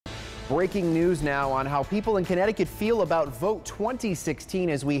Breaking news now on how people in Connecticut feel about Vote 2016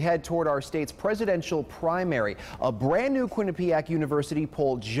 as we head toward our state's presidential primary. A brand new Quinnipiac University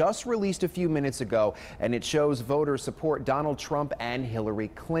poll just released a few minutes ago, and it shows voters support Donald Trump and Hillary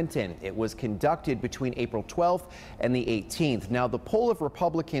Clinton. It was conducted between April 12th and the 18th. Now, the poll of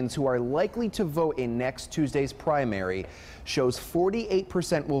Republicans who are likely to vote in next Tuesday's primary shows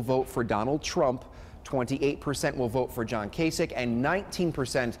 48% will vote for Donald Trump, 28% will vote for John Kasich, and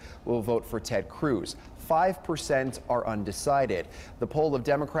 19% will vote for Ted Cruz. 5% are undecided. The poll of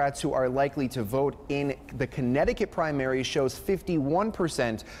Democrats who are likely to vote in the Connecticut primary shows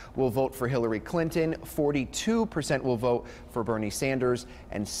 51% will vote for Hillary Clinton, 42% will vote for Bernie Sanders,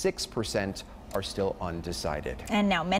 and 6% are still undecided. And now